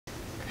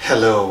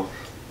Hello,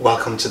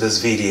 welcome to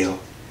this video.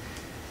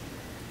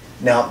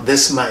 Now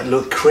this might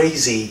look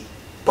crazy,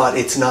 but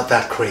it's not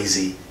that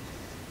crazy.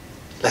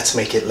 Let's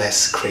make it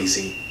less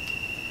crazy.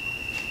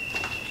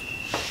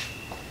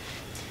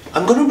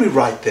 I'm going to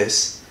rewrite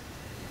this,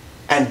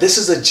 and this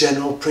is a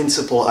general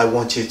principle I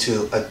want you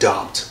to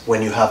adopt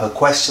when you have a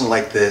question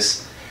like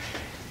this.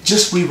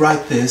 Just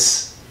rewrite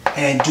this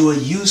and do a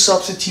u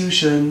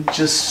substitution.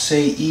 Just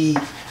say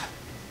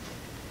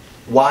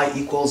y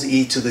equals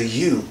e to the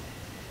u.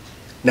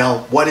 Now,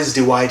 what is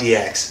dy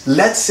dx?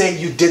 Let's say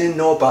you didn't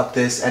know about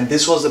this and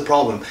this was the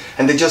problem,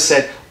 and they just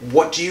said,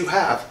 what do you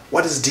have?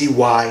 What is dy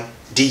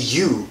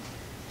du?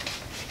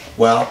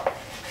 Well,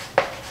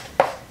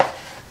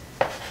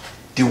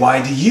 dy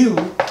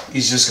du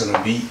is just going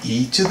to be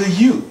e to the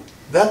u.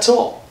 That's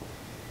all.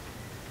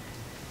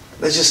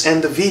 Let's just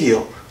end the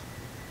video.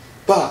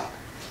 But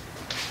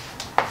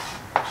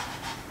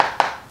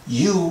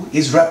u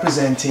is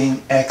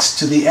representing x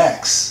to the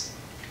x.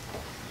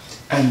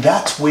 And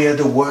that's where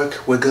the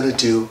work we're going to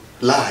do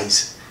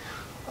lies.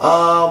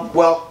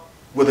 Well,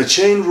 with the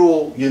chain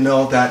rule, you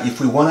know that if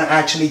we want to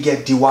actually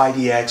get dy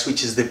dx,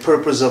 which is the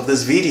purpose of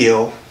this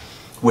video,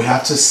 we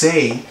have to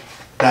say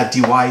that dy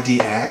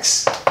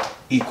dx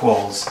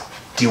equals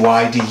dy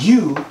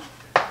du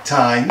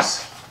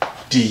times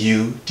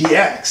du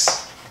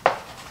dx.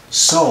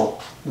 So,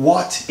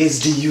 what is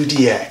du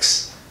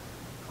dx?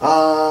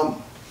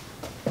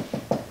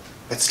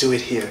 Let's do it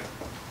here.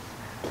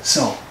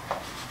 So,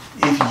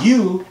 if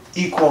u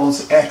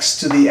equals x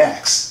to the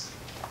x,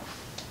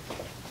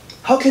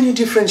 how can you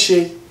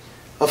differentiate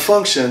a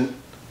function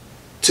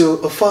to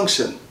a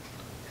function?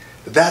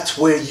 That's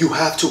where you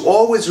have to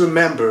always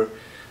remember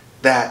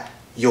that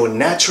your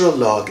natural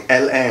log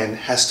ln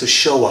has to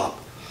show up.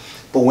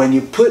 But when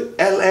you put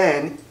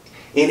ln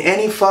in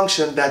any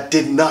function that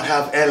did not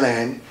have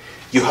ln,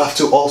 you have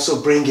to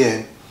also bring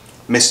in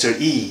Mr.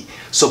 E.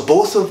 So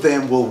both of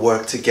them will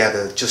work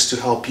together just to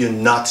help you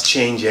not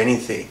change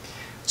anything.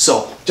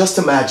 So just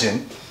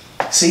imagine,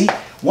 see,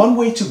 one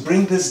way to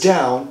bring this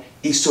down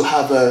is to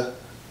have a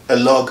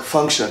log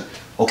function,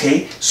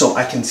 okay? So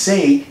I can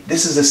say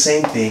this is the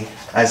same thing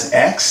as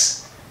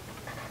x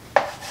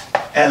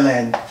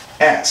ln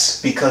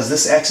x, because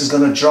this x is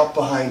going to drop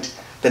behind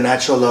the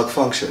natural log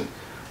function.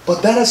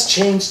 But that has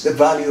changed the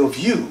value of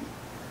u.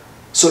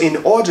 So in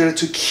order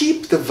to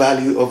keep the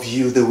value of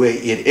u the way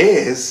it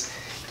is,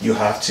 you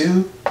have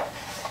to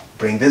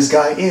bring this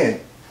guy in.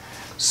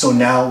 So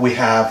now we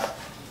have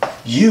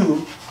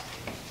u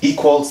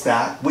equals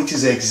that, which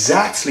is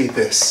exactly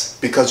this,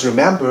 because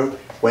remember,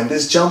 when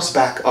this jumps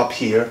back up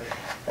here,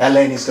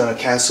 ln is going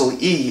to cancel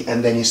e,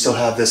 and then you still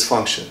have this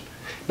function.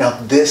 Now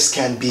this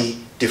can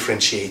be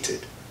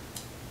differentiated.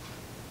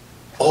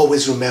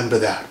 Always remember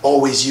that.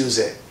 Always use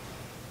it.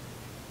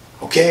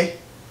 Okay?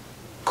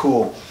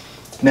 Cool.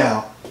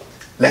 Now,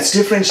 let's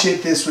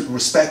differentiate this with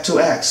respect to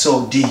x.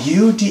 So du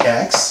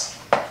dx,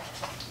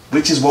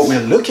 which is what we're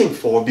looking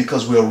for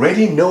because we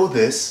already know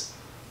this,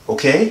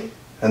 okay?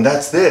 And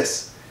that's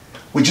this.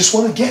 We just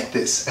want to get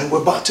this, and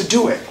we're about to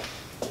do it.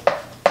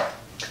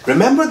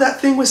 Remember that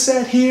thing we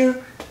said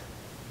here?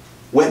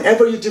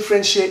 Whenever you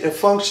differentiate a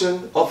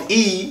function of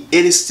e,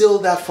 it is still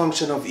that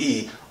function of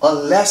e,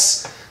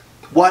 unless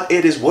what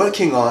it is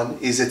working on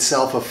is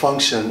itself a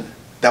function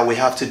that we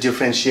have to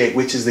differentiate,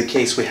 which is the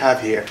case we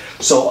have here.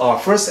 So our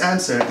first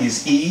answer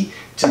is e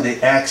to the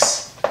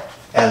x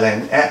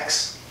ln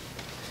x.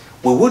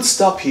 We would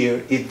stop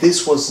here if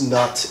this was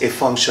not a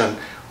function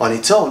on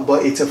its own,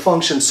 but it's a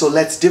function, so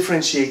let's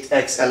differentiate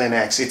x ln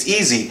x. It's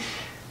easy.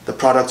 The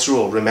product's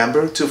rule,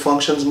 remember? Two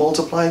functions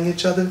multiplying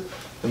each other?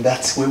 And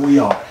that's where we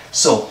are.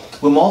 So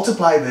we'll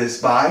multiply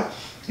this by,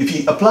 if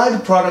you apply the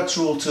product's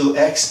rule to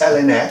x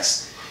ln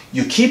x,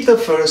 you keep the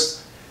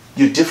first,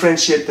 you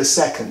differentiate the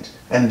second,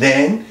 and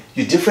then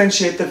you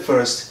differentiate the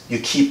first, you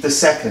keep the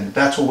second.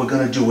 That's what we're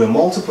going to do. We're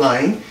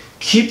multiplying,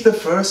 keep the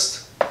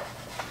first,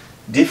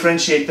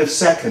 differentiate the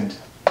second,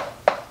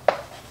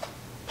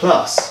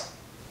 plus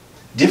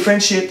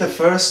differentiate the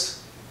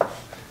first,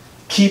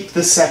 keep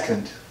the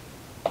second.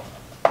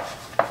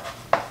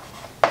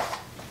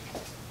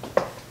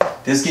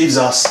 This gives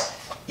us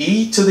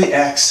e to the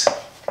x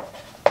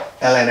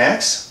ln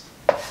x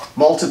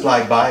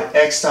multiplied by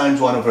x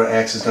times 1 over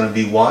x is going to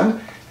be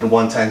 1, and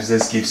 1 times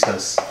this gives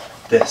us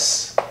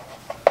this.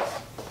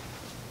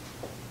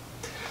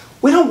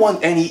 We don't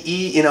want any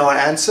e in our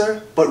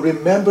answer, but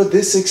remember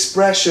this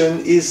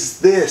expression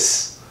is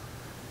this.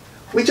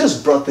 We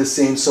just brought this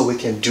in so we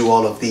can do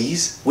all of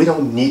these. We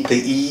don't need the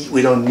e,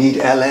 we don't need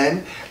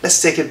ln. Let's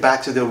take it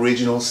back to the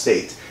original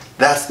state.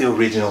 That's the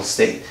original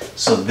state.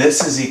 So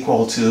this is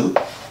equal to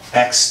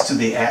x to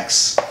the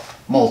x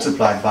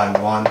multiplied by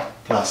 1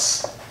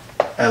 plus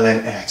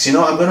ln x. You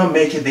know, I'm going to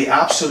make it the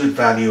absolute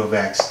value of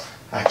x,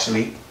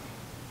 actually,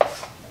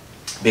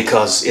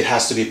 because it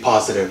has to be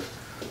positive.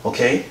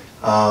 Okay?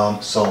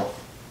 So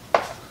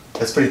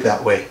let's put it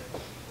that way.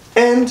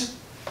 And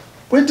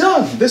we're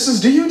done. This is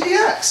du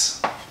dx.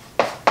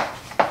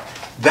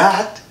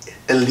 That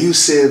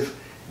elusive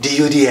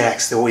du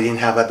dx that we didn't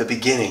have at the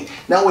beginning.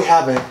 Now we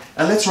have it,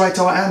 and let's write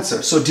our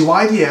answer. So dy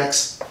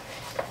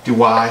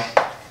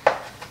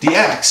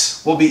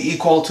dx will be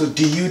equal to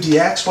du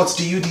dx. What's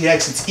du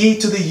dx? It's e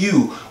to the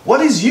u.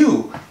 What is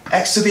u?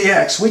 X to the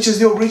x, which is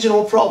the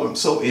original problem.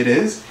 So it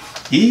is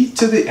e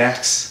to the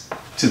x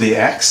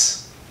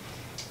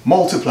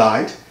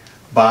multiplied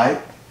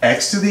by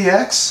x to the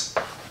x.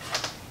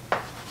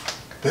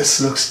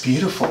 This looks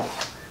beautiful.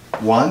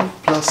 1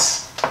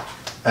 plus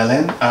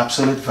ln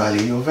absolute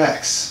value of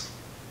x.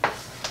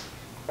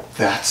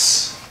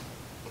 That's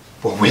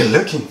what we're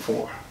looking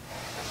for.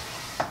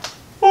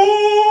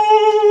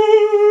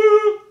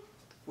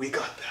 We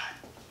got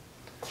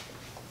that.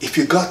 If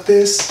you got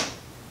this,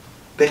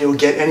 then you'll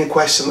get any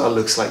question that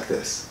looks like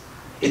this.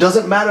 It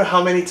doesn't matter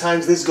how many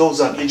times this goes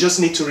on. You just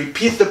need to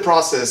repeat the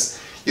process.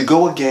 You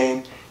go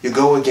again,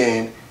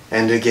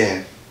 and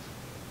again.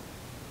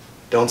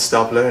 Don't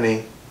stop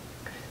learning.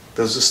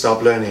 Those who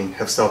stop learning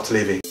have stopped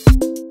living.